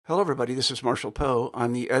Hello, everybody. This is Marshall Poe.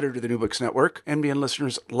 I'm the editor of the New Books Network. NBN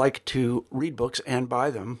listeners like to read books and buy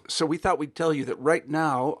them. So we thought we'd tell you that right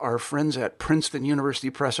now, our friends at Princeton University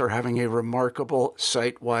Press are having a remarkable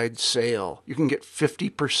site-wide sale. You can get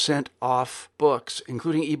 50% off books,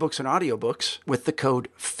 including ebooks and audiobooks, with the code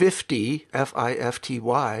 50,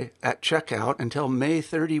 F-I-F-T-Y, at checkout until May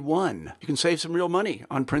 31. You can save some real money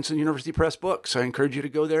on Princeton University Press books. I encourage you to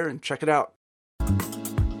go there and check it out.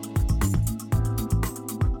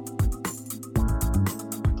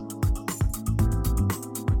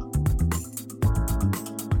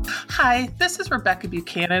 Hi, this is Rebecca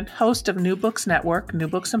Buchanan, host of New Books Network, New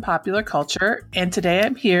Books and Popular Culture, and today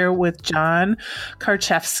I'm here with John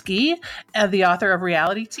Karchevsky, the author of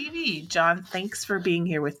Reality TV. John, thanks for being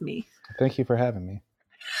here with me. Thank you for having me.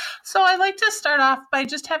 So I'd like to start off by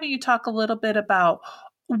just having you talk a little bit about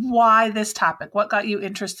why this topic. What got you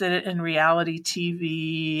interested in reality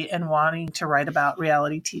TV and wanting to write about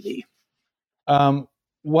reality TV?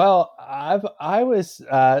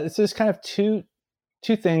 This is kind of two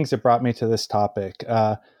things that brought me to this topic.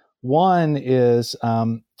 One is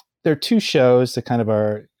there are two shows that kind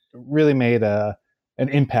of really made an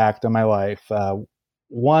impact on my life.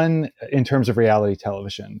 One in terms of reality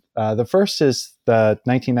television. The first is the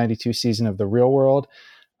 1992 season of The Real World.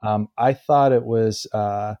 I thought it was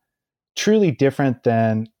truly different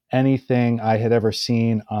than anything I had ever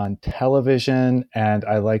seen on television, and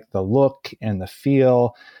I liked the look and the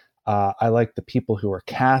feel. I liked the people who were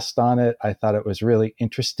cast on it. I thought it was really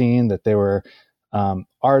interesting that they were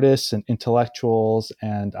artists and intellectuals,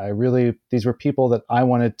 and these were people that I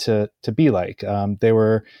wanted to be like. They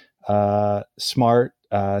were smart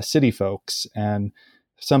city folks, and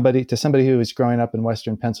somebody who was growing up in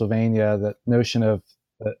Western Pennsylvania, that notion of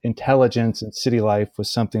intelligence and city life was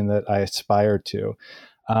something that I aspired to.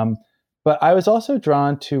 But I was also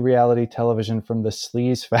drawn to reality television from the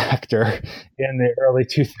sleaze factor in the early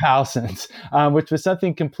 2000s, which was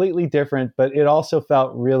something completely different, but it also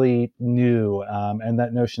felt really new. And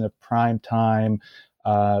that notion of prime time,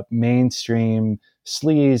 mainstream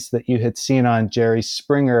sleaze that you had seen on Jerry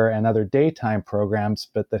Springer and other daytime programs,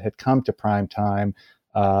 but that had come to prime time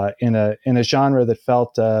in a genre that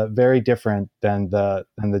felt very different than the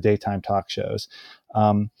daytime talk shows.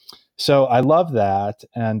 So I love that.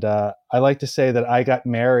 And I like to say that I got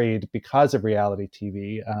married because of reality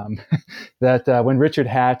TV. That when Richard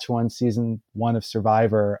Hatch won season 1 of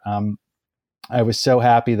Survivor, I was so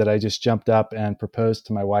happy that I just jumped up and proposed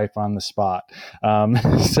to my wife on the spot.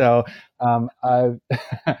 So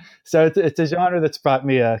it's a genre that's brought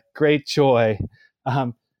me a great joy.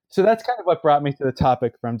 So that's kind of what brought me to the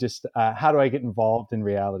topic from just how do I get involved in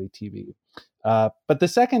reality TV? But the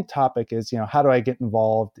second topic is, how do I get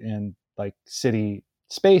involved in like city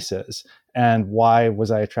spaces, and why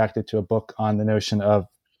was I attracted to a book on the notion of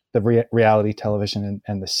the reality television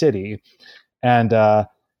and the city? And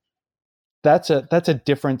that's a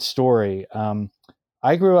different story.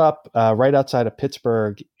 I grew up right outside of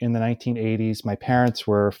Pittsburgh in the 1980s. My parents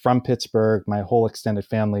were from Pittsburgh. My whole extended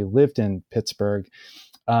family lived in Pittsburgh.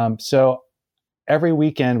 So every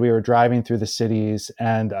weekend we were driving through the cities,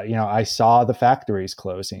 and I saw the factories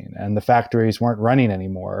closing, and the factories weren't running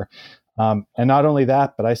anymore. And not only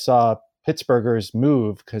that, but I saw Pittsburghers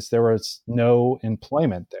move because there was no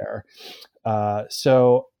employment there.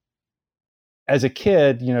 So as a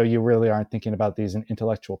kid, you really aren't thinking about these in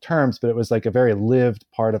intellectual terms, but it was like a very lived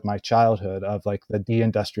part of my childhood of like the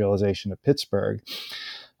deindustrialization of Pittsburgh.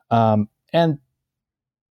 And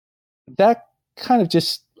that kind of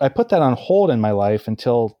I put that on hold in my life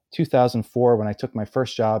until 2004 when I took my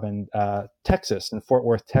first job in Texas, in Fort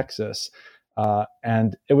Worth, Texas.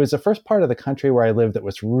 And it was the first part of the country where I lived that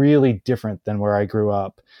was really different than where I grew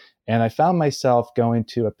up. And I found myself going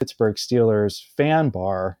to a Pittsburgh Steelers fan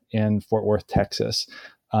bar in Fort Worth, Texas,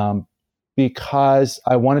 because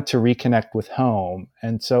I wanted to reconnect with home.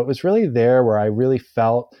 And so it was really there where I really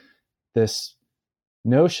felt this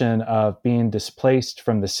notion of being displaced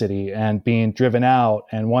from the city and being driven out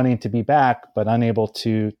and wanting to be back, but unable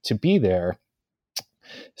to be there.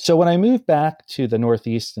 So when I moved back to the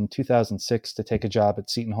Northeast in 2006 to take a job at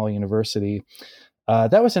Seton Hall University,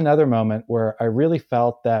 that was another moment where I really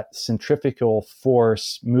felt that centrifugal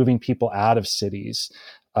force moving people out of cities.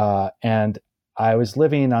 And I was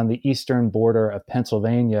living on the eastern border of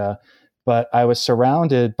Pennsylvania, but I was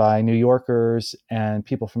surrounded by New Yorkers and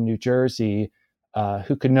people from New Jersey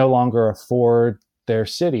who could no longer afford their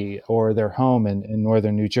city or their home in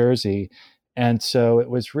northern New Jersey. And so it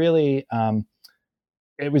was really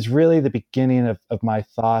the beginning of my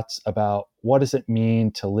thoughts about what does it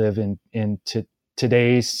mean to live in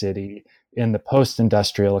today's city in the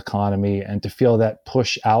post-industrial economy, and to feel that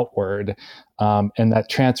push outward, and that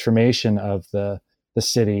transformation of the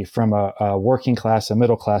city from a working class, a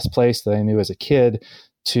middle class place that I knew as a kid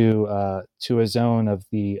to a zone of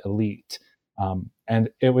the elite. And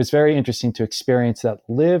it was very interesting to experience that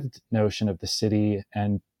lived notion of the city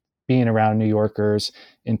and being around New Yorkers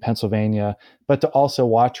in Pennsylvania, but to also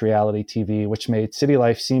watch reality TV, which made city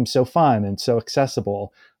life seem so fun and so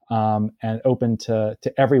accessible, and open to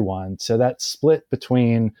everyone. So that split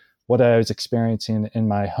between what I was experiencing in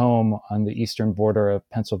my home on the eastern border of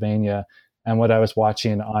Pennsylvania and what I was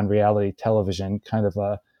watching on reality television kind of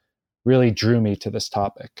really drew me to this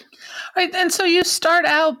topic. Right. And so you start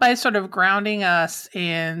out by sort of grounding us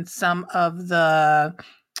in some of the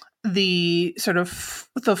sort of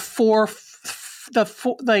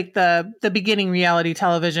the beginning reality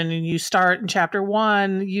television, and you start in chapter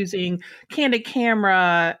 1 using Candid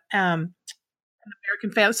Camera,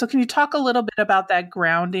 American Family. So can you talk a little bit about that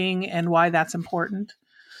grounding and why that's important?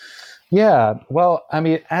 Yeah, well, I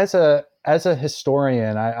mean, as a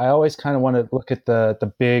historian, I always kind of want to look at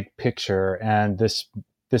the big picture and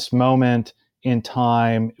this moment in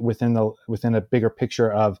time within a bigger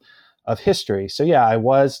picture of history. So yeah, I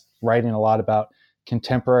was writing a lot about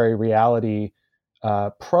contemporary reality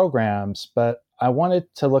programs, but I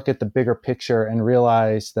wanted to look at the bigger picture and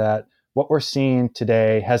realize that what we're seeing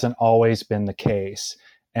today hasn't always been the case.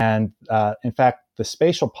 And in fact, the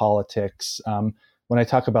spatial politics, when I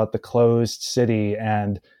talk about the closed city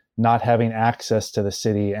and not having access to the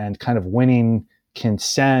city and kind of winning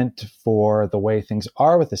consent for the way things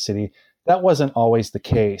are with the city, that wasn't always the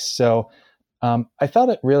case. So I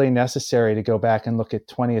felt it really necessary to go back and look at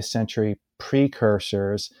 20th century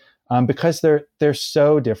precursors, because they're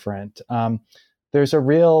so different. There's a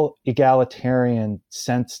real egalitarian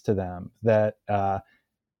sense to them that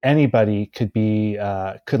anybody could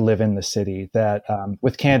live in the city. That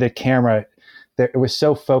with Candid Camera, it was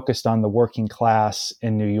so focused on the working class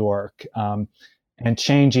in New York, and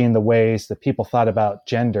changing the ways that people thought about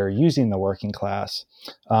gender using the working class.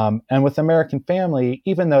 And with American Family,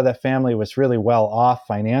 even though that family was really well off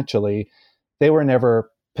financially, they were never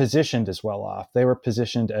positioned as well off. They were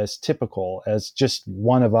positioned as typical, as just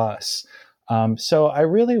one of us. So I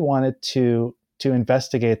really wanted to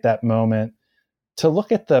investigate that moment, to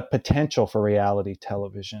look at the potential for reality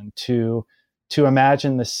television, to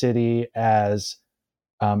imagine the city as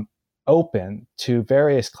open to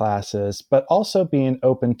various classes, but also being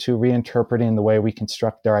open to reinterpreting the way we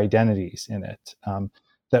construct their identities in it.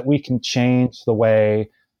 That we can change the way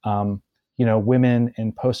women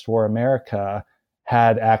in post-war America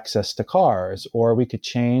had access to cars, or we could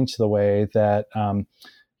change the way that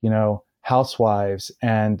housewives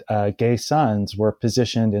and gay sons were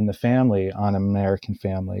positioned in the family on American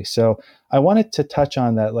Family. So I wanted to touch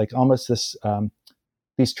on that, like almost this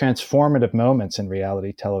these transformative moments in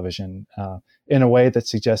reality television in a way that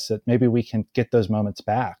suggests that maybe we can get those moments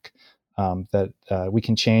back, that we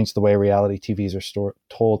can change the way reality TVs are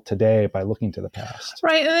told today by looking to the past.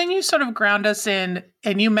 Right. And then you sort of ground us in,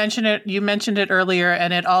 and you mentioned it earlier,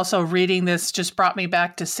 and it also, reading this just brought me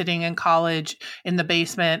back to sitting in college in the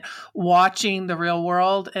basement, watching The Real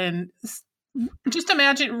World, and just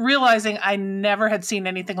realizing I never had seen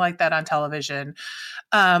anything like that on television.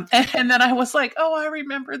 And then I was like, oh, I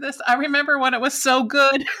remember this. I remember when it was so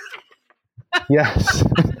good. Yes.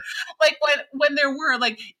 Like when there were,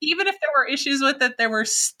 like, even if there were issues with it, they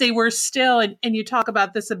were still, and you talk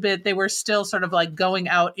about this a bit, they were still sort of like going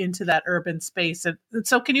out into that urban space. And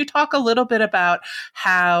so can you talk a little bit about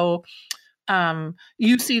how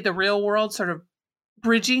you see The Real World sort of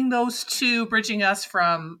bridging us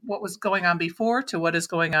from what was going on before to what is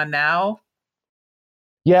going on now?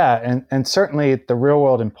 Yeah, and certainly The Real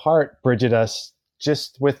World in part bridged us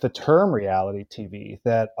just with the term reality TV,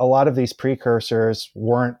 that a lot of these precursors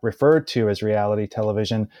weren't referred to as reality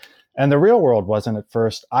television. And The Real World wasn't at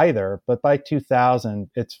first either, but by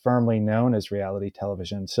 2000, it's firmly known as reality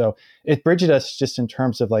television. So it bridged us just in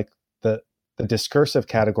terms of like the discursive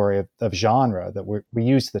category of genre that we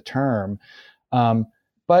use the term.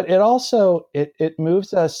 But it also, it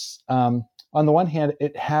moves us, on the one hand,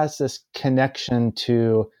 it has this connection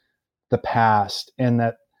to the past, in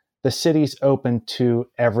that the city's open to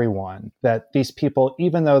everyone, that these people,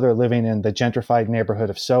 even though they're living in the gentrified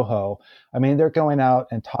neighborhood of Soho, I mean, they're going out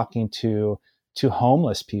and talking to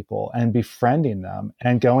homeless people and befriending them,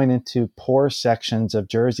 and going into poor sections of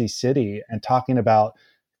Jersey City and talking about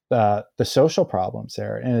the social problems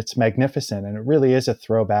there. And it's magnificent. And it really is a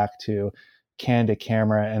throwback to Candid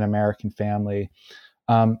Camera and American Family.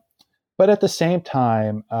 But at the same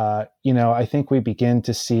time, I think we begin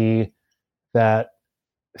to see that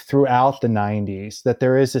throughout the 90s that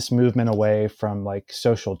there is this movement away from like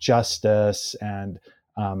social justice and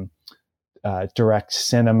direct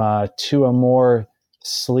cinema to a more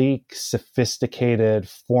sleek, sophisticated,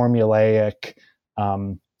 formulaic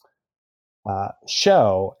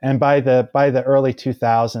show. And by the early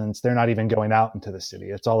 2000s, they're not even going out into the city.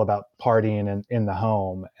 It's all about partying in the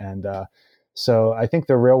home. And so I think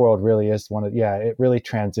The Real World really is it really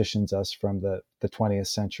transitions us from the 20th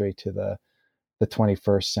century to the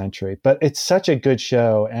 21st century. But it's such a good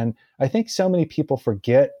show. And I think so many people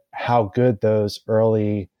forget how good those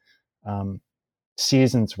early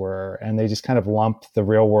seasons were, and they just kind of lump The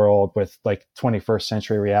Real World with like 21st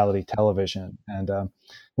century reality television. And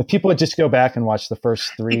if people would just go back and watch the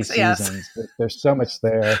first three seasons, there's so much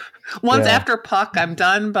there. Once after Puck, I'm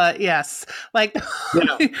done. But yes, like,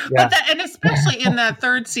 and especially in that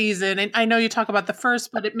third season, and I know you talk about the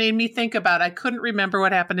first, but it made me think about, I couldn't remember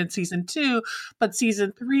what happened in season 2, but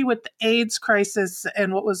season 3 with the AIDS crisis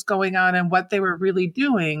and what was going on and what they were really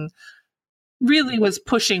doing really was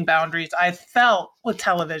pushing boundaries, I felt, with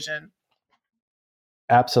television.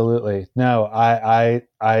 Absolutely. No, I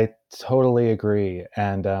totally agree.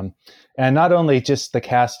 And not only just the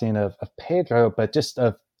casting of Pedro, but just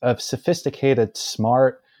of sophisticated,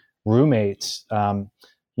 smart roommates,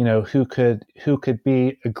 who could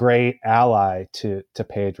be a great ally to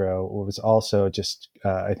Pedro. It was also just,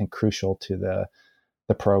 I think, crucial to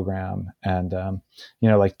the program. And,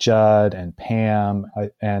 like Judd and Pam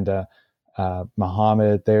and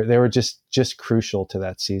Muhammad, they were just crucial to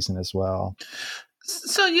that season as well.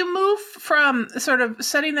 So you move from sort of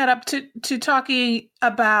setting that up to talking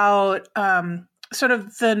about sort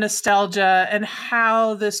of the nostalgia and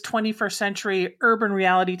how this 21st century urban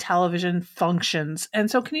reality television functions.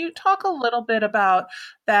 And so can you talk a little bit about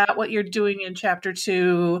that, what you're doing in chapter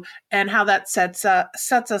 2, and how that sets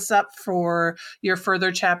us up for your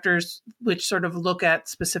further chapters, which sort of look at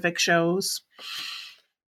specific shows?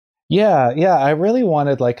 Yeah. I really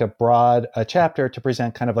wanted like a chapter to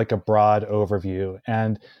present kind of like a broad overview.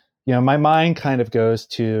 And, my mind kind of goes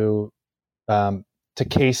to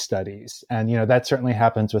case studies. And, that certainly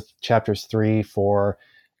happens with chapters 3, 4,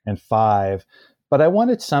 and 5. But I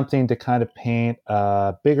wanted something to kind of paint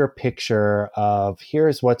a bigger picture of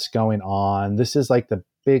here's what's going on. This is like the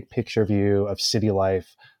big picture view of city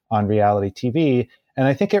life on reality TV. And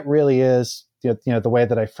I think it really is, the way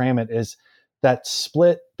that I frame it is that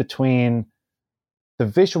split between the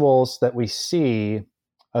visuals that we see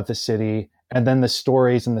of the city and then the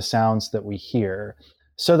stories and the sounds that we hear.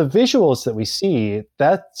 So the visuals that we see,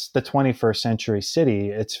 that's the 21st century city.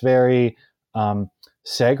 It's very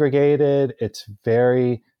segregated. It's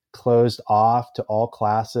very closed off to all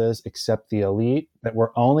classes except the elite, that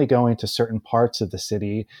we're only going to certain parts of the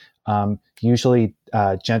city, usually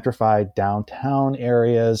gentrified downtown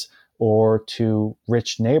areas or to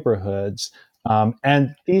rich neighborhoods.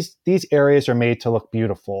 And these areas are made to look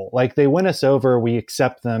beautiful. Like, they win us over. We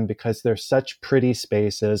accept them because they're such pretty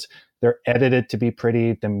spaces. They're edited to be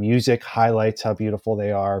pretty. The music highlights how beautiful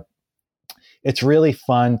they are. It's really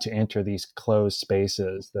fun to enter these closed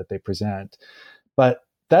spaces that they present. But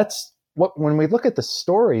that's when we look at the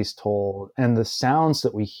stories told and the sounds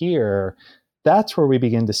that we hear, that's where we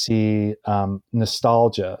begin to see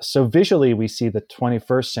nostalgia. So visually, we see the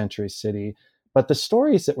 21st century city, but the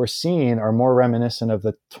stories that we're seeing are more reminiscent of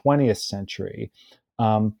the 20th century.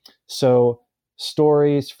 So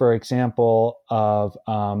stories, for example, of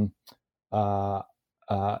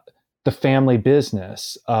the family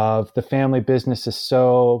business. The family business is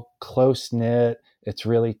so close-knit, it's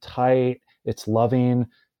really tight, it's loving.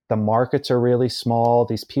 The markets are really small.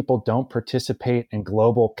 These people don't participate in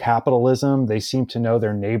global capitalism. They seem to know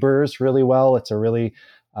their neighbors really well. It's a really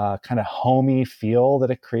kind of homey feel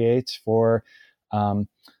that it creates for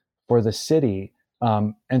the city.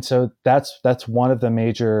 And so that's one of the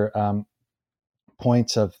major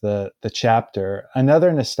points of the chapter.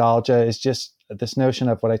 Another nostalgia is just this notion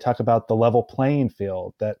of what I talk about, the level playing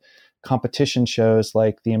field, that competition shows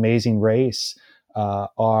like The Amazing Race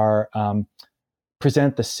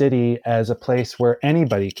present the city as a place where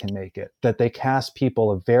anybody can make it, that they cast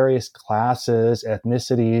people of various classes,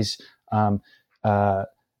 ethnicities,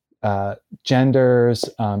 genders,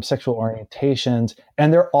 sexual orientations,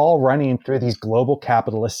 and they're all running through these global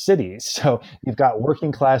capitalist cities. So you've got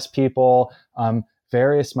working class people,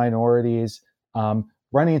 various minorities,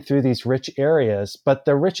 running through these rich areas, but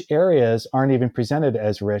the rich areas aren't even presented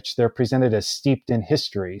as rich. They're presented as steeped in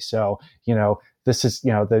history. So, this is,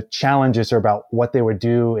 the challenges are about what they would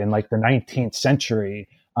do in like the 19th century.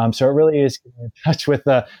 So it really is in touch with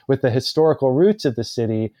the historical roots of the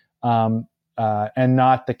city, and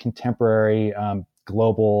not the contemporary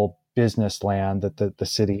global business land that the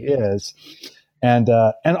city is. And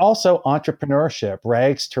also entrepreneurship,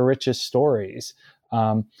 rags to riches stories,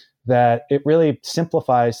 that it really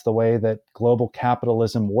simplifies the way that global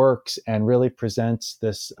capitalism works and really presents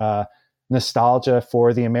this nostalgia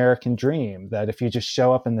for the American dream, that if you just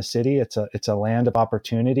show up in the city, it's a land of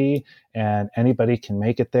opportunity and anybody can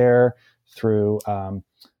make it there through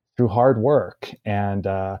hard work. And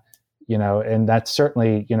and that's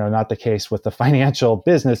certainly, not the case with the financial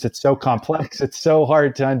business. It's so complex. It's so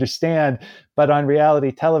hard to understand. But on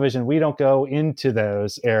reality television, we don't go into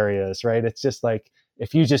those areas, right? It's just like,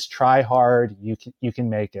 if you just try hard, you can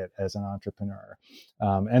make it as an entrepreneur.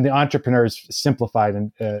 And the entrepreneur is simplified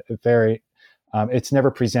and very, it's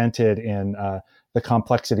never presented in the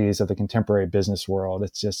complexities of the contemporary business world.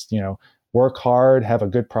 It's just, work hard, have a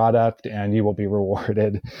good product, and you will be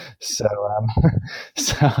rewarded. So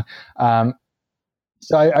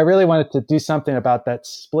I really wanted to do something about that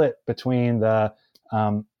split between the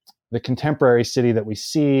contemporary city that we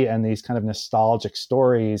see and these kind of nostalgic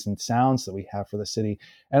stories and sounds that we have for the city.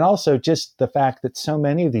 And also just the fact that so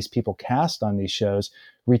many of these people cast on these shows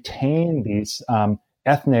retain these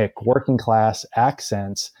ethnic working class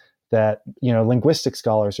accents that, linguistic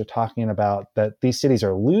scholars are talking about, that these cities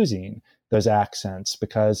are losing those accents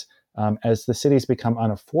because as the cities become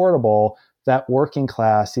unaffordable, that working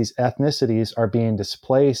class, these ethnicities are being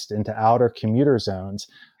displaced into outer commuter zones.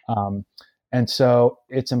 And so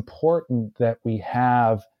it's important that we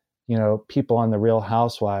have, people on The Real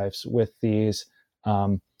Housewives with these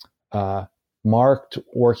marked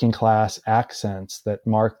working class accents that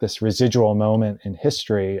mark this residual moment in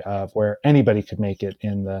history of where anybody could make it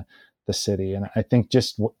in the city. And I think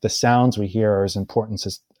just the sounds we hear are as important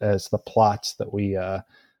as the plots that we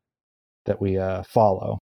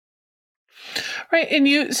follow. Right. And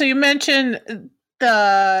you mentioned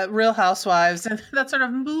the Real Housewives, and that sort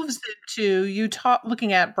of moves into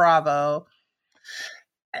looking at Bravo.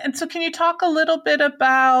 And so can you talk a little bit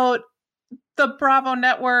about the Bravo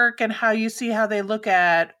network and how you see how they look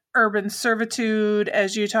at urban servitude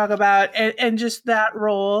as you talk about and just that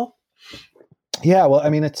role? Yeah, well, I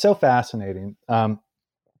mean, it's so fascinating,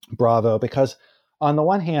 Bravo, because on the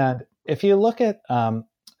one hand, if you look at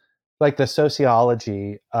like the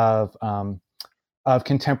sociology of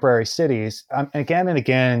contemporary cities, again and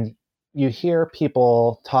again, you hear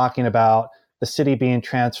people talking about the city being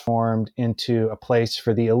transformed into a place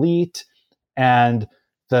for the elite and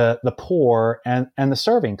the poor and the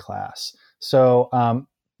serving class. So,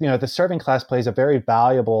 the serving class plays a very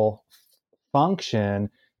valuable function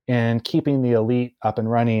in keeping the elite up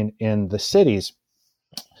and running in the cities.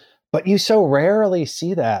 But you so rarely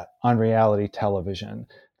see that on reality television,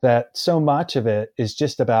 that so much of it is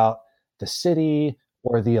just about the city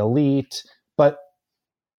or the elite. But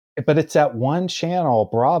it's that one channel,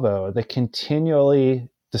 Bravo, that continually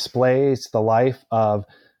displays the life of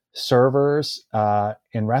servers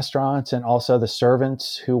in restaurants and also the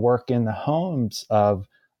servants who work in the homes of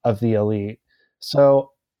the elite.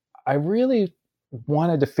 So I really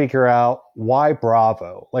wanted to figure out why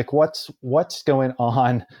Bravo, like what's going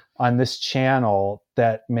on this channel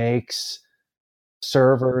that makes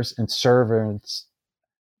servers and servants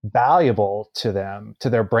valuable to them, to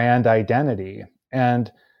their brand identity.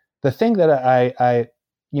 And the thing that I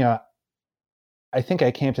think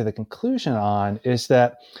I came to the conclusion on is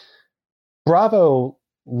that Bravo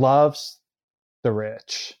loves the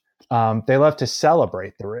rich. They love to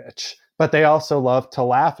celebrate the rich, but they also love to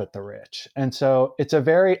laugh at the rich. And so it's a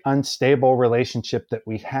very unstable relationship that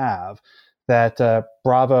we have, that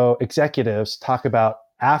Bravo executives talk about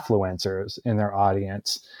affluencers in their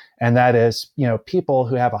audience. And that is, people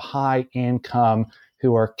who have a high income,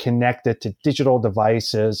 who are connected to digital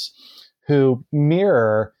devices, who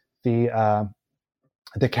mirror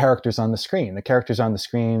the characters on the screen. The characters on the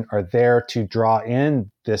screen are there to draw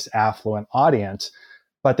in this affluent audience,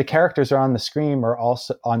 but the characters on the screen are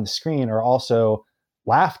also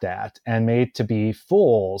laughed at and made to be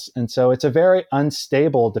fools. And so it's a very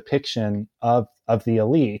unstable depiction of the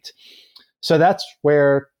elite. So that's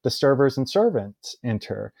where the servers and servants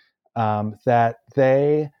enter, that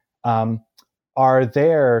they are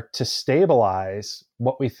there to stabilize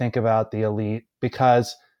what we think about the elite,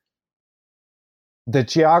 because the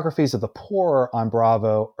geographies of the poor on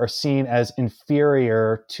Bravo are seen as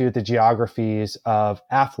inferior to the geographies of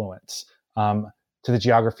affluence, to the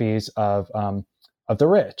geographies of the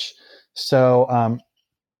rich. So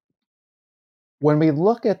when we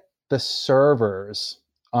look at the servers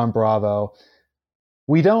on Bravo,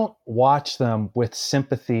 we don't watch them with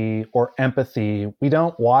sympathy or empathy. We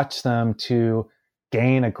don't watch them to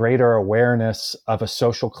gain a greater awareness of a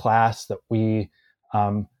social class that we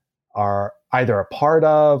are either a part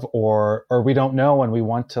of or we don't know and we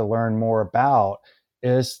want to learn more about,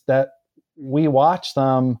 is that we watch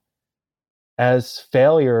them as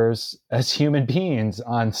failures as human beings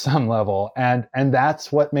on some level, and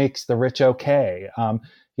that's what makes the rich okay.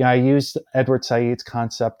 I used Edward Said's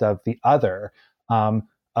concept of the other,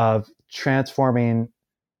 of transforming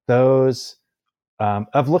those,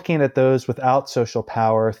 of looking at those without social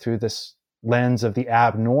power through this lens of the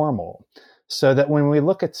abnormal, so that when we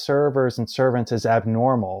look at servers and servants as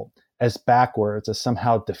abnormal, as backwards, as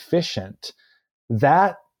somehow deficient,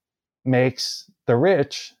 that makes the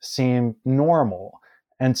rich seem normal.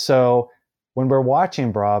 And so when we're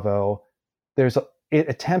watching Bravo, it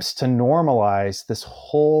attempts to normalize this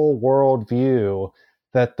whole worldview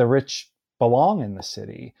that the rich belong in the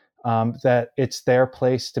city, that it's their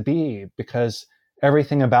place to be because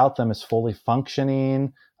everything about them is fully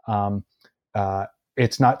functioning.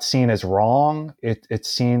 It's not seen as wrong. It's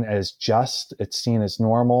seen as just. It's seen as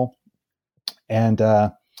normal. And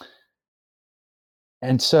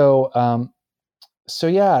so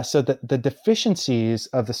the deficiencies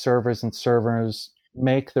of the servers and servers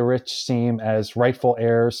make the rich seem as rightful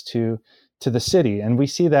heirs to the city. And we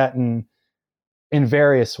see that in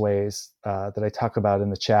various ways that I talk about in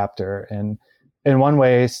the chapter. And in one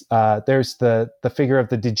way, there's the figure of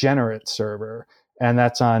the degenerate server, and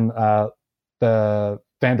that's on the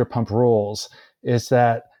Vanderpump Rules, is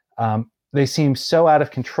that they seem so out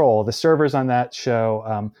of control. The servers on that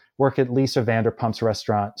show work at Lisa Vanderpump's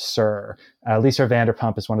restaurant, SUR. Lisa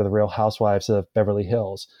Vanderpump is one of the Real Housewives of Beverly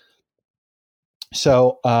Hills.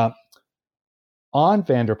 So on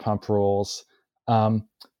Vanderpump Rules,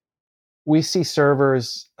 we see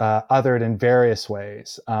servers othered in various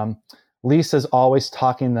ways. Lisa's always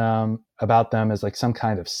talking about them as like some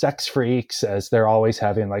kind of sex freaks, as they're always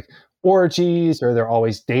having like orgies, or they're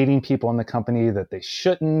always dating people in the company that they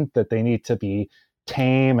shouldn't, that they need to be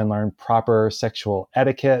tame and learn proper sexual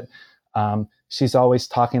etiquette. She's always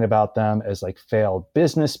talking about them as like failed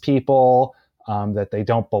business people, that they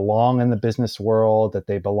don't belong in the business world, that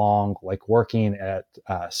they belong like working at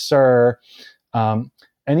SUR.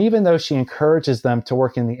 And even though she encourages them to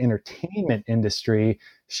work in the entertainment industry,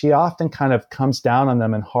 she often kind of comes down on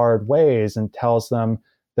them in hard ways and tells them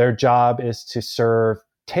their job is to serve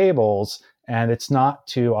tables and it's not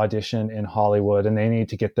to audition in Hollywood, and they need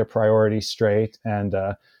to get their priorities straight and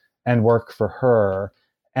work for her.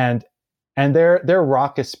 And their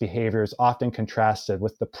raucous behavior is often contrasted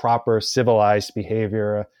with the proper civilized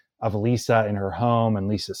behavior of Lisa in her home and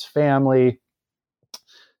Lisa's family.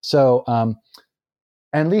 So,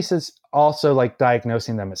 and Lisa's also like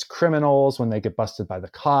diagnosing them as criminals. When they get busted by the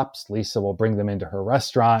cops, Lisa will bring them into her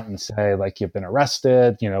restaurant and say, like, you've been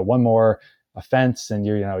arrested, one more offense and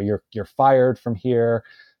you're fired from here.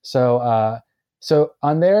 So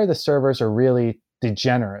on there, the servers are really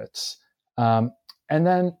degenerates. And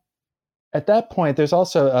then at that point, there's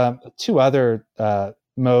also two other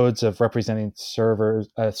modes of representing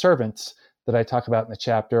servants that I talk about in the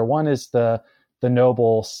chapter. One is the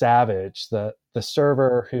noble savage, the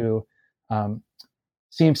server who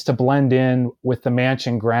seems to blend in with the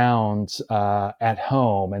mansion grounds at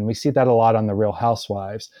home. And we see that a lot on the Real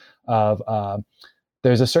Housewives of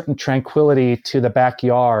there's a certain tranquility to the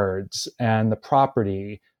backyards and the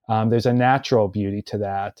property. There's a natural beauty to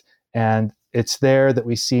that. And it's there that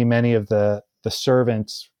we see many of the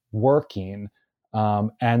servants working,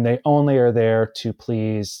 and they only are there to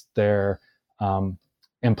please their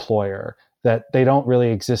employer, that they don't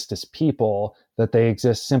really exist as people, that they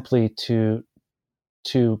exist simply to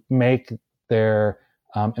make their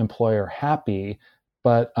employer happy,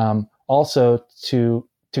 but also to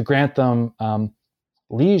grant them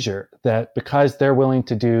leisure, that because they're willing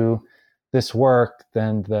to do this work,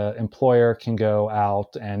 then the employer can go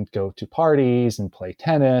out and go to parties and play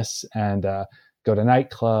tennis and go to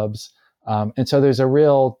nightclubs. And so there's a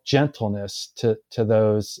real gentleness to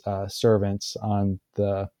those servants on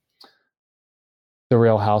the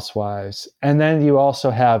Real Housewives. And then you also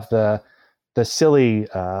have the silly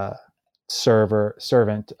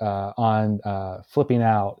servant on Flipping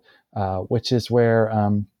Out, which is where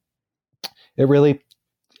it really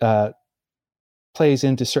plays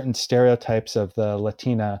into certain stereotypes of the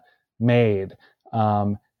Latina maid,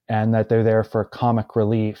 and that they're there for comic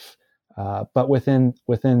relief. But within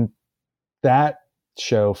that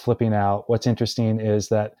show, Flipping Out, what's interesting is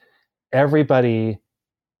that everybody.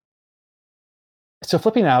 So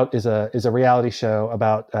Flipping Out is a reality show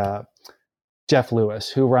about Jeff Lewis,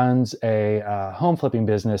 who runs a home flipping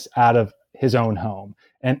business out of his own home,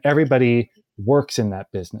 and everybody works in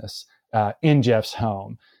that business in Jeff's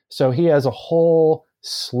home. So he has a whole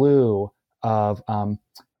slew of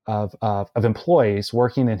employees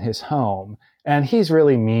working in his home, and he's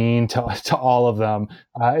really mean to all of them,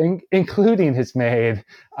 including his maid.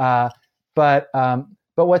 But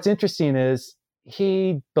what's interesting is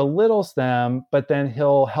he belittles them, but then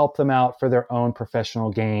he'll help them out for their own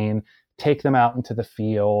professional gain, take them out into the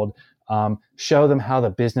field, show them how the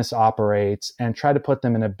business operates, and try to put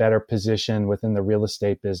them in a better position within the real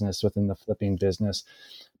estate business, within the flipping business.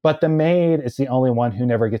 But the maid is the only one who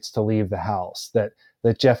never gets to leave the house, that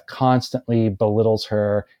Jeff constantly belittles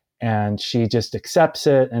her, and she just accepts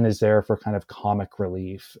it and is there for kind of comic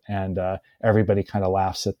relief. And everybody kind of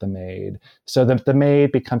laughs at the maid. So the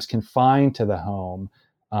maid becomes confined to the home,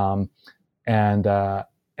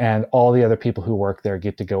 and all the other people who work there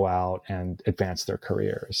get to go out and advance their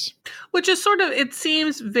careers. Which is sort of, it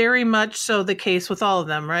seems very much so the case with all of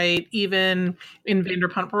them, right? Even in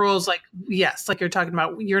Vanderpump Rules, like, yes, like you're talking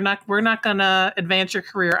about, we're not going to advance your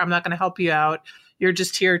career. I'm not going to help you out. You're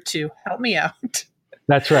just here to help me out.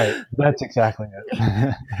 That's right. That's exactly it.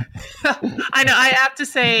 I know. I have to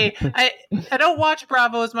say, I don't watch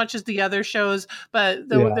Bravo as much as the other shows, but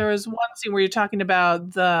there was one scene where you're talking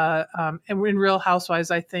about the in Real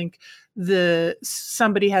Housewives. I think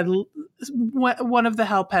somebody had, one of the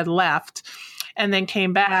help had left, and then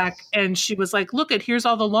came back, and she was like, "Look, here's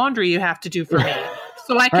all the laundry you have to do for me,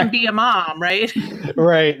 so I can be a mom." Right.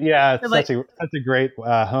 Right. Yeah. It's like, such a great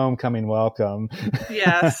homecoming welcome.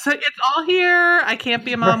 Yeah. So it's all here. I can't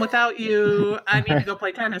be a mom without you. I need to go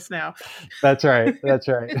play tennis now. That's right. That's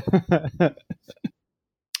right.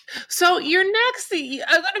 So your next, I'm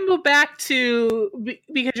going to move back to,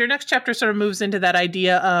 because your next chapter sort of moves into that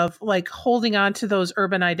idea of like holding on to those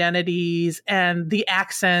urban identities and the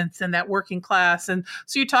accents and that working class. And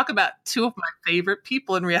so you talk about two of my favorite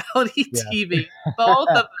people in reality TV, both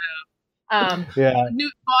of them.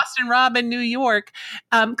 Boston Rob and New York,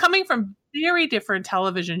 coming from very different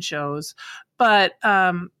television shows. But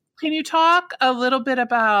can you talk a little bit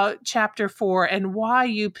about Chapter 4 and why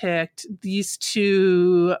you picked these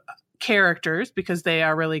two characters, because they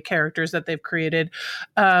are really characters that they've created,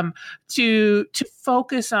 to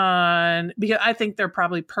focus on, because I think they're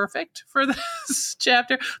probably perfect for this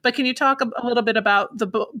chapter. But can you talk a little bit about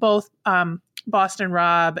both Boston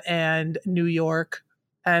Rob and New York,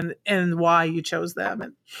 and why you chose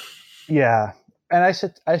them? Yeah. And I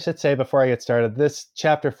should say before I get started, this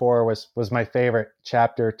Chapter 4 was my favorite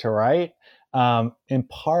chapter to write. In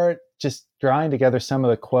part, just drawing together some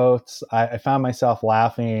of the quotes, I found myself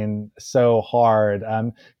laughing so hard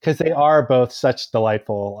because they are both such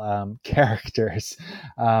delightful characters,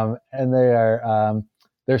 and they're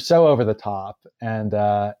so over the top, and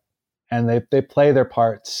they play their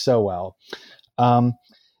parts so well.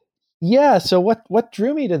 So what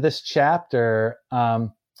drew me to this chapter?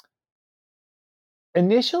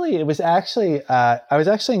 Initially, it was actually I was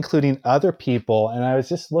actually including other people, and I was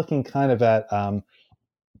just looking kind of at the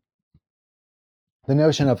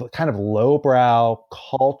notion of kind of lowbrow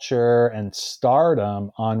culture and stardom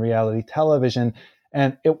on reality television,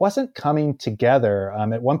 and it wasn't coming together.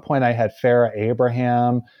 At one point, I had Farrah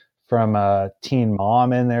Abraham from Teen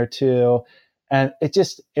Mom in there too, and it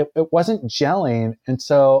wasn't gelling, and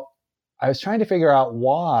so I was trying to figure out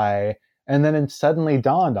why. And then it suddenly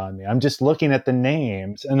dawned on me. I'm just looking at the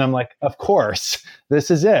names and I'm like, of course, this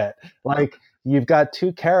is it. Like, you've got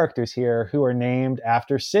two characters here who are named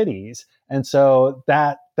after cities. And so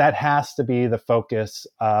that has to be the focus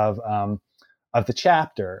of the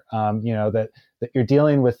chapter. That you're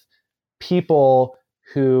dealing with people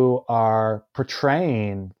who are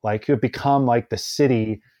portraying, like, who have become like the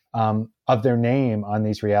city of their name on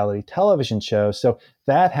these reality television shows. So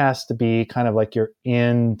that has to be kind of like you're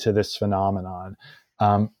into this phenomenon.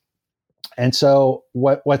 And so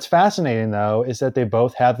what's fascinating, though, is that they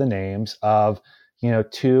both have the names of,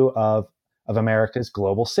 two of America's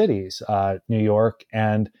global cities, New York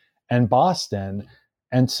and Boston.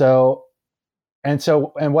 And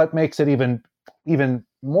what makes it even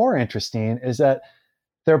more interesting is that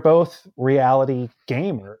they're both reality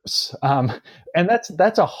gamers. And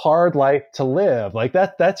that's a hard life to live. Like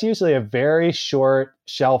that's usually a very short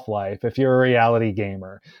shelf life if you're a reality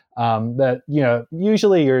gamer.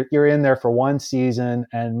 Usually you're in there for one season,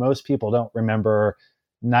 and most people don't remember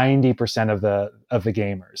 90% of the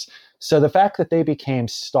gamers. So the fact that they became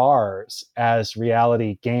stars as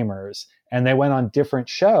reality gamers and they went on different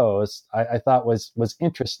shows, I thought was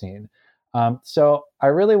interesting. So I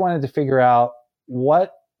really wanted to figure out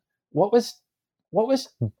what was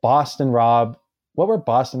Boston Rob, what were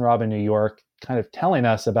Boston Rob and New York kind of telling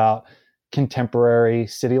us about contemporary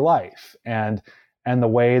city life and the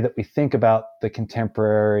way that we think about the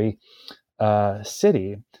contemporary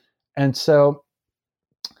city. And so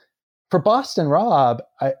for Boston Rob,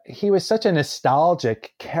 he was such a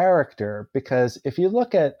nostalgic character, because if you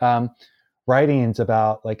look at writings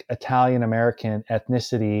about like Italian American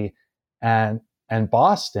ethnicity and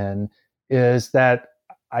Boston, is that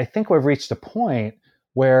I think we've reached a point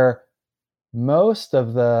where most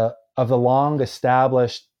of the long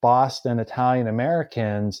established Boston Italian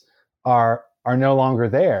Americans are no longer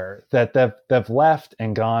there, that they've left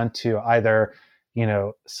and gone to either,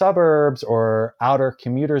 suburbs or outer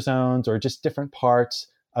commuter zones or just different parts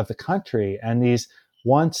of the country. And these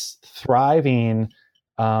once thriving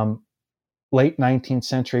late 19th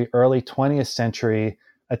century, early 20th century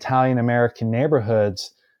Italian American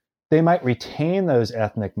neighborhoods, they might retain those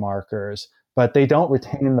ethnic markers, but they don't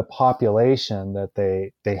retain the population that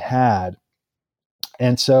they had.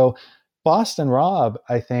 And so Boston Rob,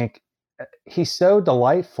 I think, he's so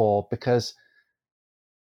delightful because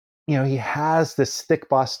he has this thick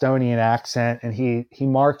Bostonian accent, and he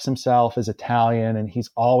marks himself as Italian, and he's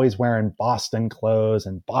always wearing Boston clothes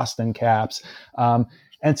and Boston caps.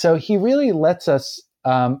 And so he really lets us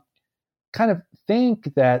kind of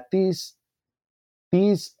think that these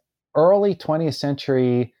early 20th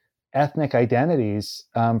century ethnic identities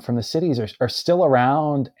from the cities are still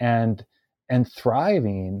around and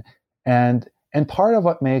thriving. And part of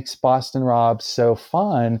what makes Boston Rob so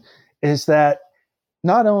fun is that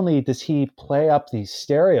not only does he play up these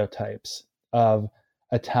stereotypes of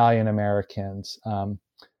Italian Americans,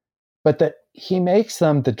 but that he makes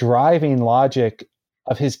them the driving logic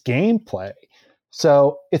of his gameplay.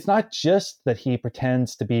 So it's not just that he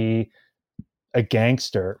pretends to be a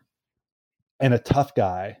gangster and a tough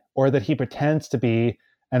guy, or that he pretends to be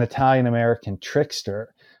an Italian American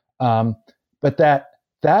trickster, but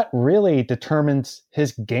that really determines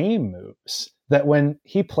his game moves. That when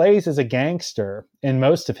he plays as a gangster in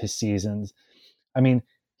most of his seasons,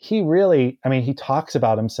 he talks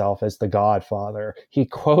about himself as the Godfather. He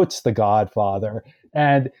quotes the Godfather,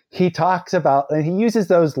 and he uses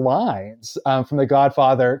those lines from the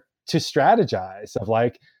Godfather to strategize of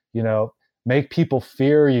make people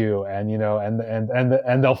fear you,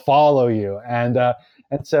 and they'll follow you. And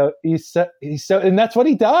so and that's what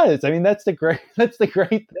he does. That's the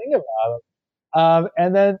great thing about him.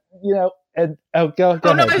 And then, go ahead. I was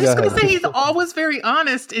just going to say, he's always very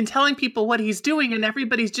honest in telling people what he's doing, and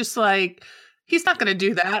everybody's just like, he's not going to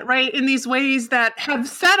do that, right? In these ways that have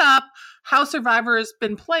set up how Survivor has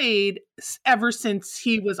been played ever since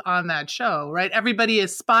he was on that show, right? Everybody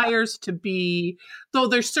aspires to be, though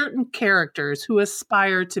there's certain characters who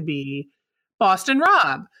aspire to be Boston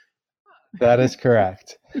Rob. That is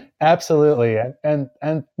correct. Absolutely. And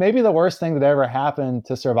maybe the worst thing that ever happened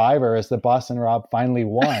to Survivor is that Boston Rob finally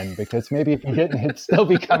won, because maybe if he didn't, he'd still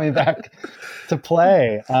be coming back to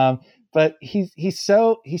play. But he's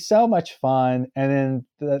so much fun. And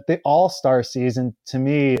then the All-Star season, to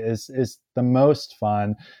me, is the most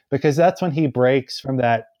fun, because that's when he breaks from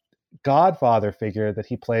that Godfather figure that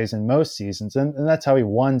he plays in most seasons. And that's how he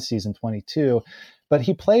won season 22. But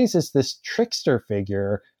he plays as this trickster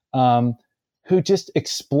figure who just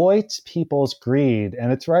exploits people's greed.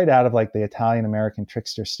 And it's right out of the Italian American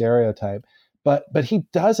trickster stereotype. But he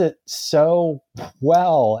does it so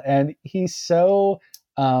well. And he's so,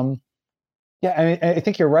 I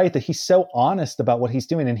think you're right that he's so honest about what he's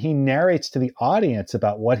doing, and he narrates to the audience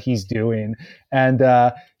about what he's doing. And,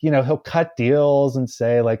 he'll cut deals and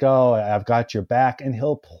say oh, I've got your back. And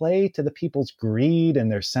he'll play to the people's greed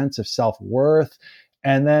and their sense of self-worth.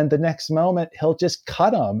 And then the next moment he'll just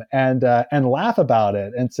cut them and laugh about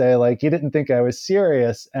it and say you didn't think I was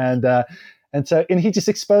serious. And he just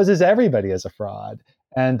exposes everybody as a fraud.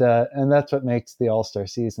 And that's what makes the All-Star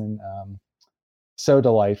season so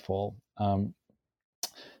delightful.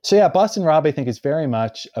 Boston Rob, I think, is very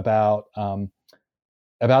much about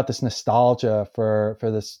this nostalgia for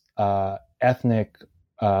this ethnic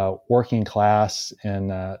working class in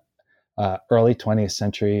early 20th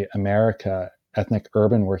century America, ethnic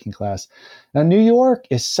urban working class. Now, New York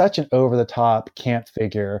is such an over-the-top camp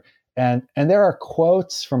figure, and there are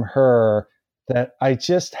quotes from her that I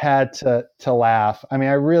just had to laugh. I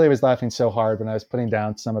really was laughing so hard when I was putting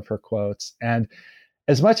down some of her quotes. And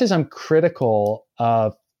as much as I'm critical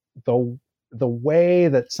of the way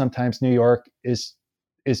that sometimes New York is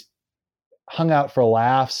hung out for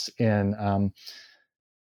laughs in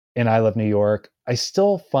I Love New York, I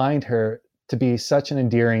still find her to be such an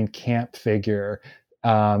endearing camp figure,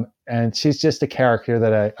 and she's just a character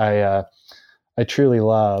that I truly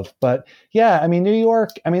love. But New York,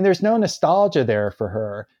 there's no nostalgia there for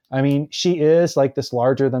her. She is this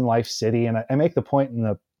larger than life city, and I make the point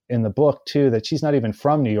in the book too that she's not even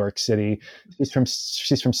from New York City.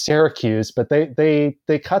 She's from Syracuse, but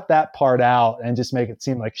they cut that part out and just make it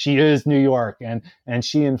seem like she is New York, and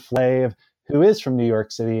she and Flav, who is from New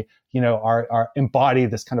York City, are embody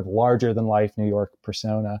this kind of larger than life New York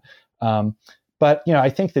persona. But I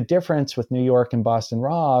think the difference with New York and Boston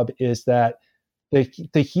Rob is that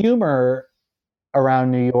the humor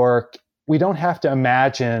around New York, we don't have to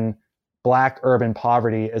imagine Black urban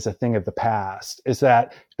poverty as a thing of the past, is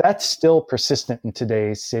that's still persistent in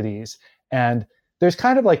today's cities. And there's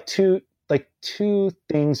kind of like two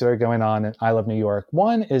things that are going on in I Love New York.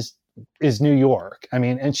 One is New York. I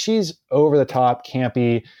mean, and she's over the top,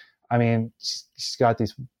 campy. I mean, she's got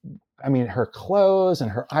these, her clothes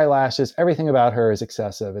and her eyelashes, everything about her is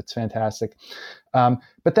excessive. It's fantastic.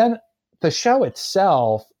 But then the show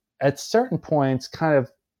itself, at certain points, kind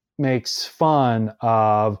of makes fun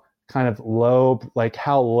of kind of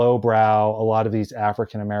how lowbrow a lot of these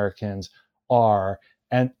African Americans are.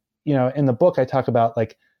 And, in the book, I talk about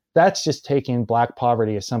that's just taking Black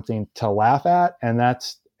poverty as something to laugh at. And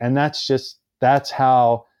that's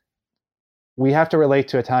how we have to relate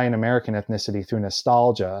to Italian American ethnicity through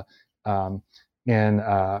nostalgia in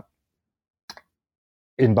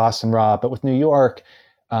Boston Rob. But with New York,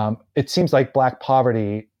 it seems like Black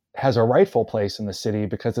poverty has a rightful place in the city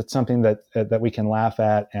because it's something that we can laugh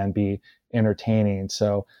at and be entertaining.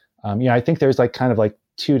 So, I think there's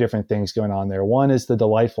two different things going on there. One is the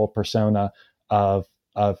delightful persona of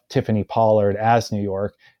Tiffany Pollard as New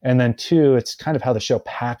York. And then two, it's kind of how the show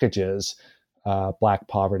packages Black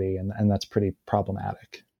poverty. And that's pretty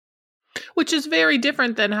problematic. Which is very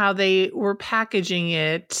different than how they were packaging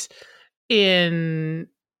it in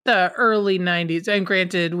the early 90s. And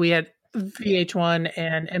granted, we had VH1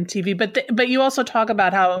 and MTV, but you also talk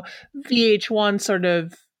about how VH1 sort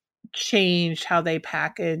of changed how they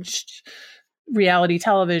packaged reality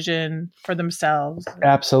television for themselves.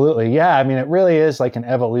 Absolutely. Yeah. I mean, it really is like an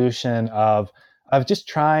evolution of just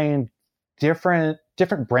trying different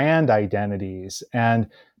brand identities. And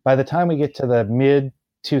by the time we get to the mid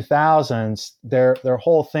 2000s, their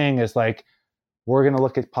whole thing is like, we're going to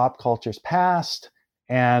look at pop culture's past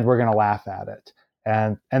and we're going to laugh at it.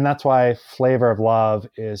 And that's why Flavor of Love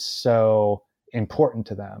is so important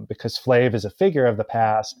to them, because Flav is a figure of the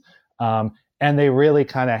past. And they really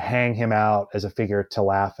kind of hang him out as a figure to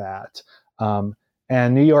laugh at.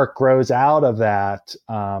 And New York grows out of that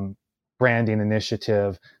branding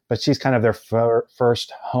initiative, but she's kind of their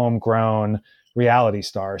first homegrown reality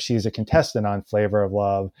star. She's a contestant on Flavor of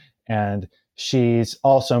Love, and she's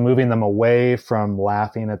also moving them away from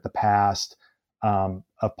laughing at the past of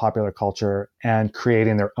popular culture and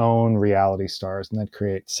creating their own reality stars, and then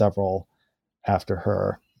create several after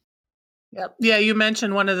her. Yep. Yeah, you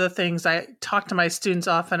mentioned one of the things I talk to my students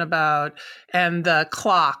often about, and the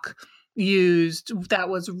clock used that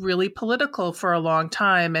was really political for a long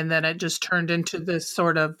time, and then it just turned into this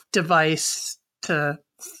sort of device to.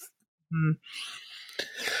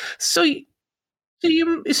 So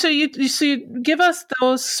you give us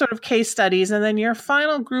those sort of case studies, and then your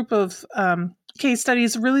final group of case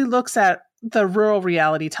studies really looks at the rural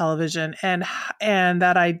reality television and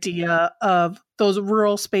that idea of those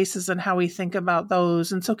rural spaces and how we think about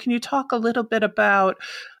those. And so can you talk a little bit about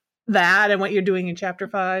that and what you're doing in chapter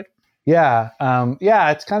 5? Yeah.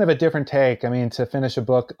 It's kind of a different take. I mean, to finish a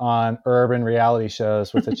book on urban reality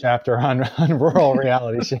shows with a chapter on rural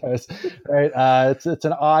reality shows, right? It's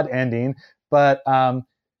an odd ending, but,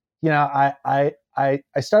 I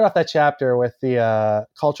start off that chapter with the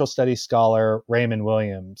cultural studies scholar Raymond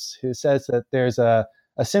Williams, who says that there's a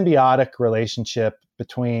symbiotic relationship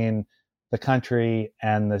between the country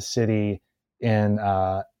and the city in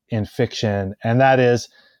fiction, and that is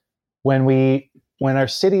when our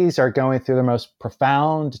cities are going through the most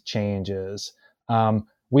profound changes,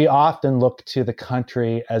 we often look to the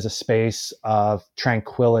country as a space of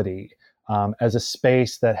tranquility, as a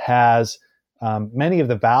space that has many of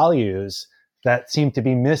the values that seem to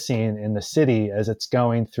be missing in the city as it's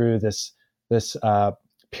going through this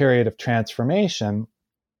period of transformation.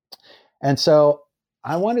 And so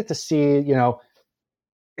I wanted to see,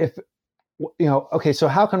 so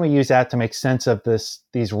how can we use that to make sense of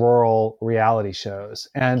these rural reality shows?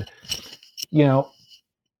 And,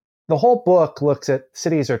 the whole book looks at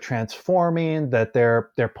cities are transforming, that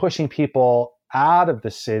they're pushing people out of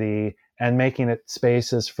the city and making it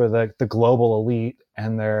spaces for the global elite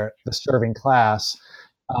and the serving class.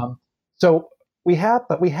 So we have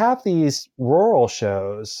these rural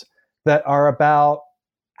shows that are about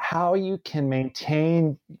how you can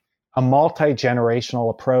maintain a multi-generational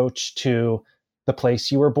approach to the place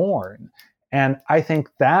you were born. And I think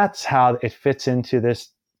that's how it fits into this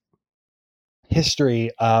history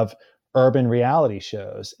of urban reality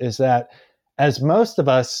shows is that as most of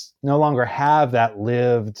us no longer have that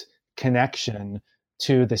lived connection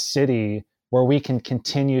to the city where we can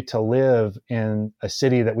continue to live in a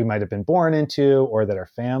city that we might have been born into or that our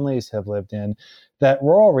families have lived in, that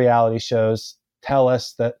rural reality shows tell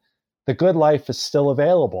us that the good life is still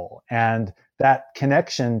available, and that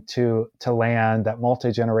connection to land, that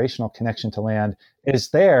multi-generational connection to land is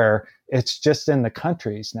there. It's just in the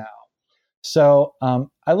countries now. So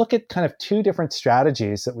I look at kind of two different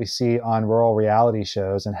strategies that we see on rural reality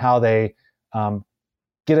shows and how they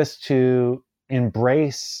get us to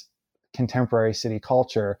embrace contemporary city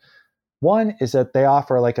culture. One is that they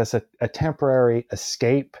offer like us a temporary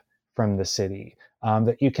escape from the city,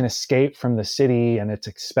 that you can escape from the city and it's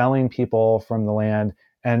expelling people from the land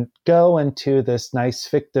and go into this nice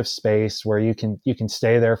fictive space where you can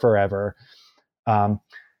stay there forever. And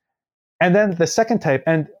then the second type,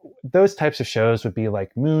 and those types of shows would be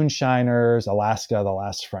like Moonshiners, Alaska, The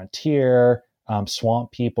Last Frontier,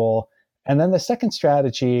 Swamp People. And then the second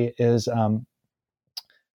strategy is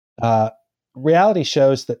reality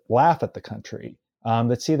shows that laugh at the country,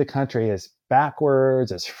 that see the country as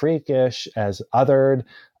backwards, as freakish, as othered.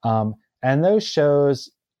 And those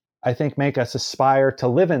shows, I think, make us aspire to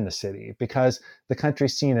live in the city because the country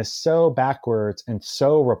scene is so backwards and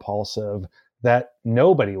so repulsive that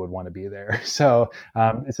nobody would want to be there. So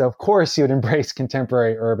of course you would embrace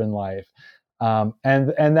contemporary urban life. And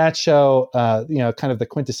that show, kind of the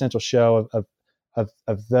quintessential show of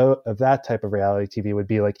that type of reality TV would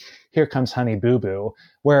be like Here Comes Honey Boo Boo,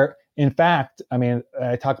 where in fact, I mean,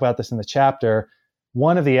 I talk about this in the chapter,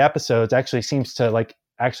 one of the episodes actually seems to like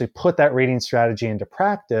actually put that reading strategy into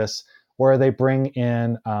practice, where they bring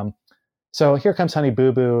in, so Here Comes Honey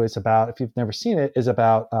Boo Boo is about, if you've never seen it, is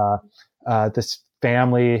about this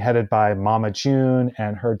family headed by Mama June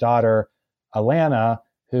and her daughter Alana,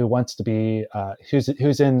 who wants to be who's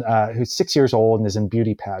 6 years old and is in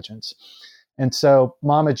beauty pageants. And so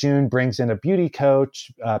Mama June brings in a beauty coach,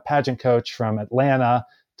 pageant coach from Atlanta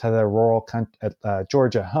to the rural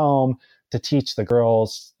Georgia home to teach the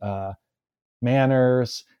girls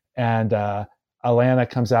manners. And Alana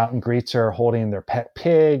comes out and greets her holding their pet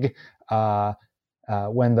pig.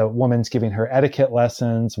 When the woman's giving her etiquette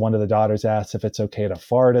lessons, one of the daughters asks if it's okay to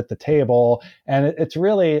fart at the table. And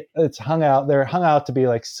it's hung out. They're hung out to be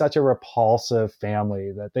like such a repulsive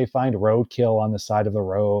family that they find roadkill on the side of the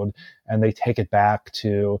road and they take it back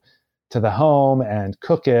to the home and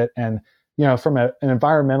cook it. And, from an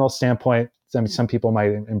environmental standpoint, I mean, some people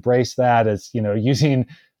might embrace that as, using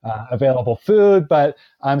available food, but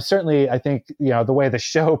certainly I think, the way the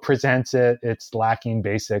show presents it, it's lacking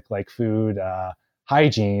basic like food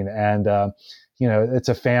hygiene. And, it's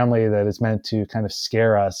a family that is meant to kind of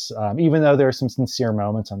scare us, even though there are some sincere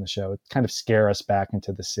moments on the show, kind of scare us back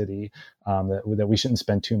into the city, that we shouldn't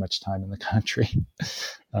spend too much time in the country.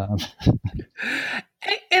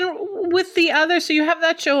 And with the others, so you have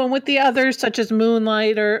that show, and with the others, such as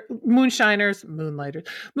Moonshiners,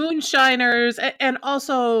 and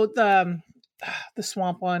also the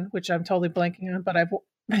Swamp one, which I'm totally blanking on, but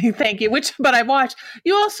thank you. But I've watched.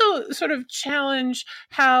 You also sort of challenge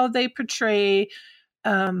how they portray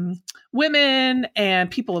women and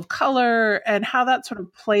people of color, and how that sort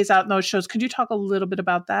of plays out in those shows. Could you talk a little bit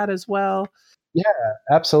about that as well? Yeah,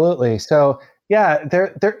 absolutely. So yeah,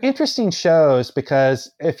 they're interesting shows because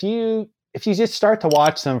if you just start to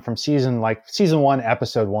watch them from season 1,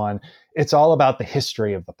 episode 1, it's all about the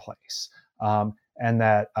history of the place, and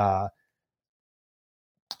that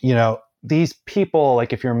these people,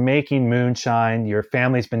 like if you're making moonshine, your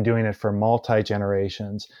family's been doing it for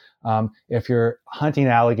multi-generations. If you're hunting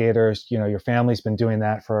alligators, your family's been doing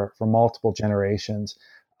that for multiple generations.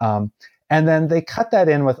 And then they cut that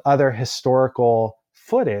in with other historical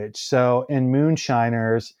footage. So in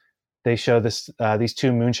Moonshiners, they show these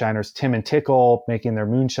two moonshiners, Tim and Tickle, making their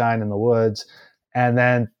moonshine in the woods. And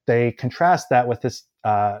then they contrast that with this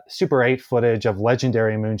Super 8 footage of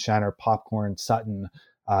legendary moonshiner Popcorn Sutton,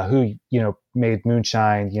 who made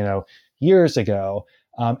moonshine years ago.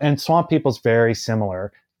 And Swamp People's very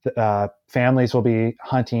similar. Families will be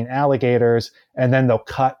hunting alligators, and then they'll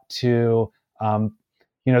cut to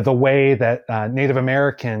the way that Native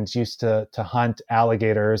Americans used to hunt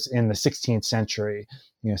alligators in the 16th century,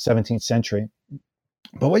 17th century.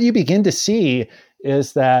 But what you begin to see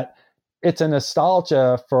is that it's a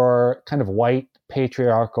nostalgia for kind of white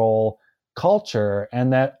patriarchal culture,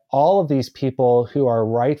 and that all of these people who are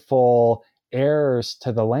rightful heirs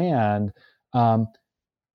to the land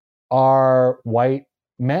are white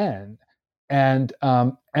men. And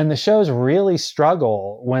the shows really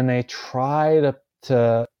struggle when they try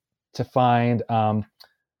to to find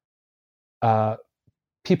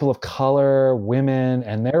people of color, women,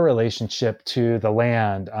 and their relationship to the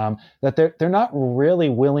land, that they're not really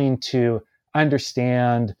willing to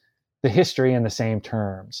understand the history in the same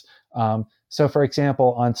terms. So, for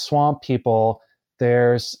example, on Swamp People,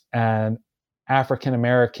 there's an African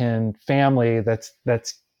American family that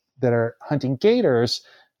are hunting gators,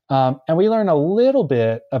 and we learn a little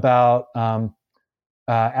bit about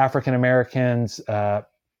African Americans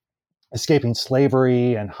escaping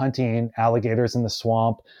slavery and hunting alligators in the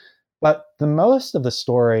swamp. But the most of the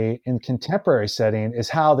story in contemporary setting is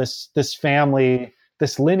how this family,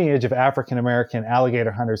 this lineage of African American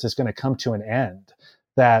alligator hunters is going to come to an end.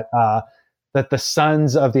 That the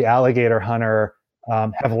sons of the alligator hunter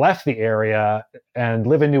have left the area and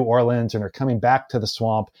live in New Orleans and are coming back to the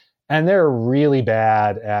swamp, and they're really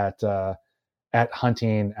bad at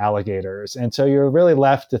hunting alligators. And so you're really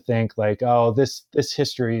left to think like, oh, this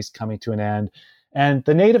history is coming to an end. And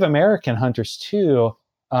the Native American hunters too,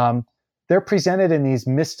 they're presented in these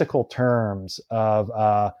mystical terms of,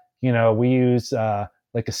 we use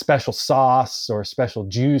like a special sauce or special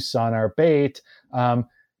juice on our bait.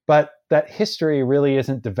 But that history really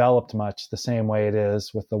isn't developed much the same way it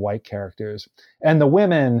is with the white characters. And the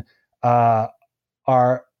women are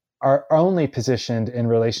only positioned in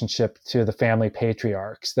relationship to the family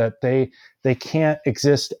patriarchs, that they can't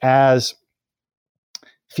exist as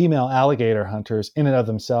female alligator hunters in and of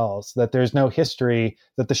themselves, that there's no history,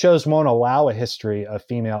 that the shows won't allow a history of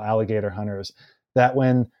female alligator hunters, that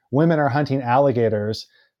when women are hunting alligators,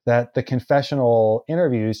 that the confessional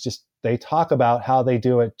interviews they talk about how they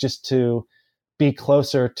do it just to be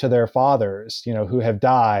closer to their fathers, who have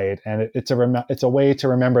died, and it's a way to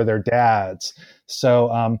remember their dads.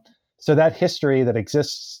 So that history that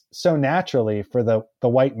exists so naturally for the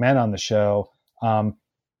white men on the show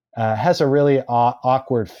has a really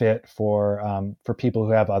awkward fit for people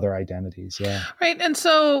who have other identities. Yeah, right. And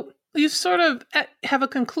so you sort of have a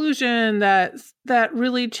conclusion that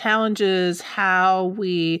really challenges how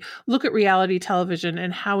we look at reality television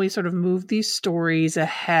and how we sort of move these stories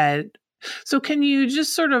ahead. So can you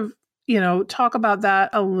just sort of, talk about that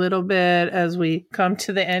a little bit as we come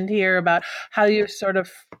to the end here, about how you sort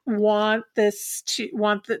of want this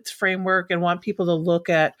framework and want people to look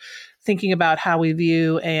at thinking about how we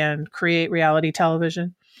view and create reality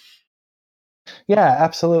television? Yeah,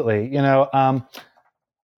 absolutely.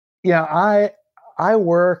 I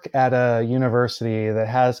work at a university that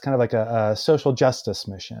has kind of like a social justice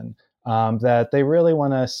mission, that they really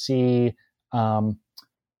want to see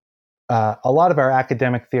a lot of our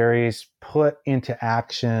academic theories put into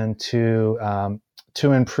action to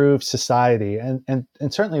improve society, and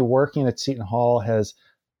certainly working at Seton Hall has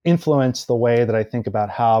influenced the way that I think about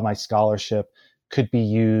how my scholarship could be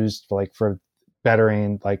used, for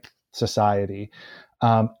bettering society.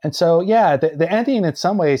 And so, the ending in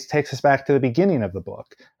some ways takes us back to the beginning of the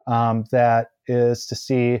book. That is to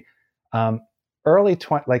see early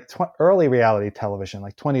reality television,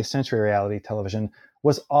 like 20th century reality television,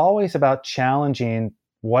 was always about challenging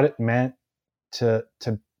what it meant to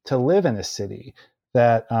live in a city.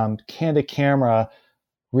 That Candid Camera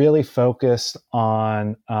really focused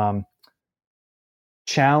on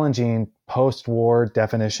challenging post-war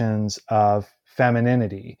definitions of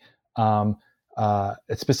femininity,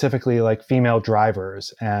 specifically like female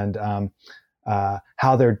drivers, and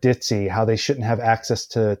how they're ditzy, how they shouldn't have access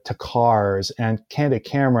to cars. And Candid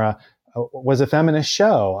Camera was a feminist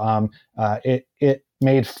show. It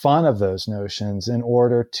made fun of those notions in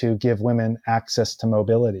order to give women access to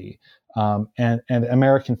mobility. And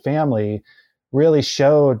American Family really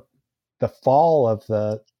showed the fall of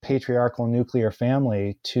the patriarchal nuclear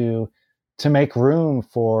family to make room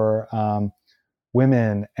for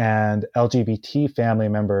women and LGBT family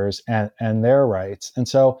members and their rights. And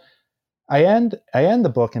so I end the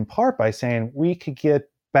book in part by saying we could get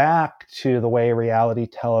back to the way reality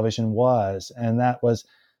television was, and that was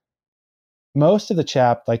most of the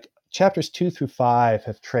chapters 2 through 5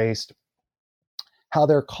 have traced how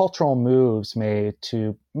there are cultural moves made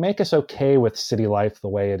to make us okay with city life the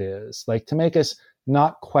way it is, to make us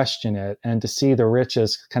not question it, and to see the rich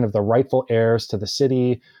as kind of the rightful heirs to the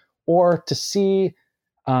city, or to see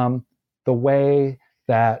the way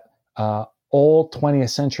that old 20th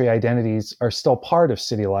century identities are still part of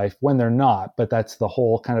city life when they're not. But that's the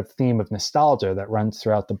whole kind of theme of nostalgia that runs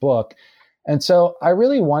throughout the book. And so I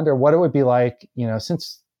really wonder what it would be like,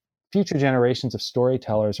 since future generations of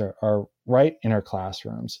storytellers are right in our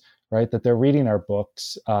classrooms, right? That they're reading our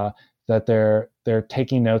books, that they're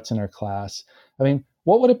taking notes in our class. I mean,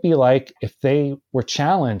 what would it be like if they were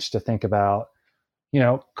challenged to think about,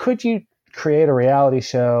 could you create a reality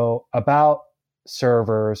show about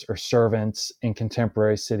servers or servants in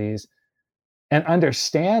contemporary cities and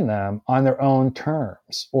understand them on their own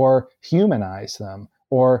terms, or humanize them,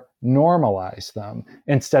 or normalize them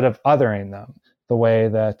instead of othering them the way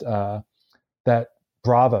that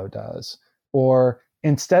Bravo does, or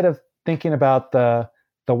instead of thinking about the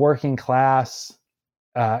working class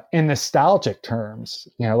in nostalgic terms,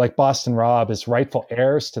 like Boston Rob as rightful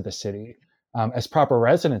heirs to the city, as proper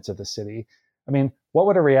residents of the city. I mean, what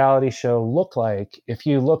would a reality show look like if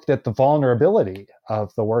you looked at the vulnerability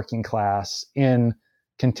of the working class in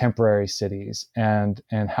contemporary cities, and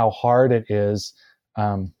how hard it is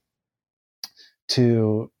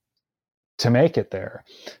to make it there?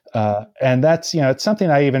 And that's, it's something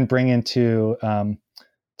I even bring into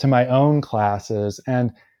to my own classes.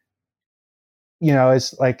 And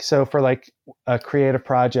it's like, so for like a creative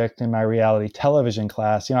project in my reality television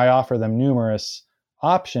class, I offer them numerous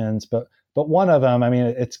options, but one of them, I mean,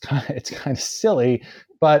 it's kind of silly,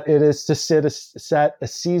 but it is to set a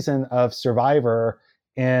season of Survivor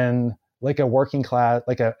in like a working class,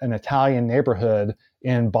 like an Italian neighborhood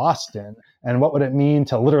in Boston. And what would it mean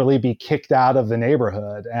to literally be kicked out of the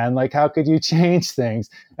neighborhood? And like, how could you change things?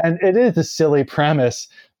 And it is a silly premise,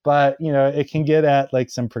 but it can get at like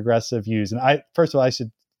some progressive views. And first of all, I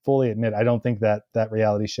should fully admit, I don't think that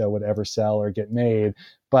reality show would ever sell or get made,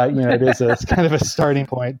 but it's kind of a starting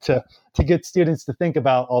point to get students to think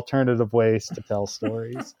about alternative ways to tell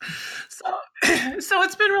stories. So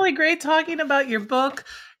it's been really great talking about your book.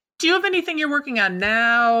 Do you have anything you're working on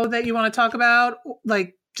now that you want to talk about,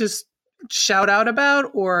 like just shout out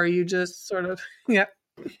about, or are you just sort of, yeah?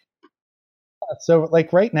 So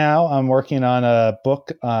like right now I'm working on a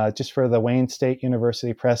book just for the Wayne State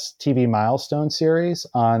University Press TV Milestone series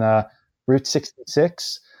on Route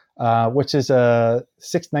 66, which is a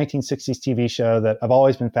 1960s TV show that I've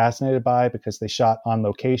always been fascinated by because they shot on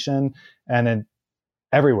location and then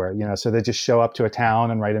everywhere, so they just show up to a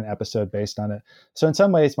town and write an episode based on it. So in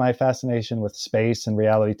some ways, my fascination with space and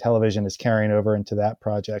reality television is carrying over into that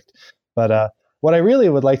project. But what I really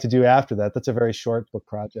would like to do after that's a very short book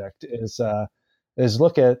project, is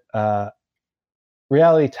look at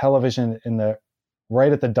reality television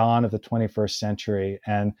right at the dawn of the 21st century,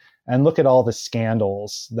 and look at all the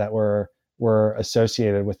scandals that were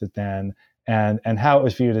associated with it then, and how it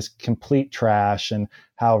was viewed as complete trash, and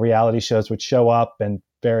how reality shows would show up and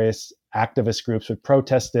various activist groups would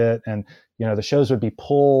protest it, and the shows would be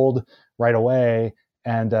pulled right away,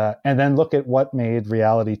 and then look at what made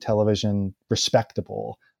reality television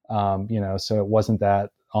respectable, so it wasn't that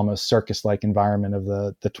almost circus-like environment of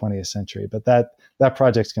the 20th century. But that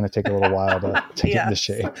project's going to take a little while to get into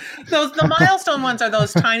shape. The milestone ones are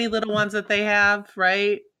those tiny little ones that they have,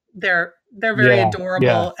 right? They're very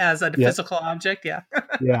adorable as a physical object. Yeah.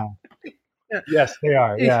 Yeah. Yes, they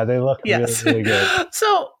are. Yeah, they look really, really good.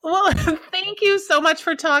 So, well, thank you so much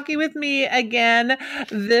for talking with me again.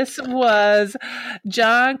 This was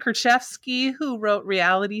John Karchevsky, who wrote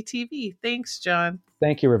Reality TV. Thanks, John.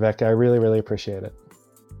 Thank you, Rebecca. I really, really appreciate it.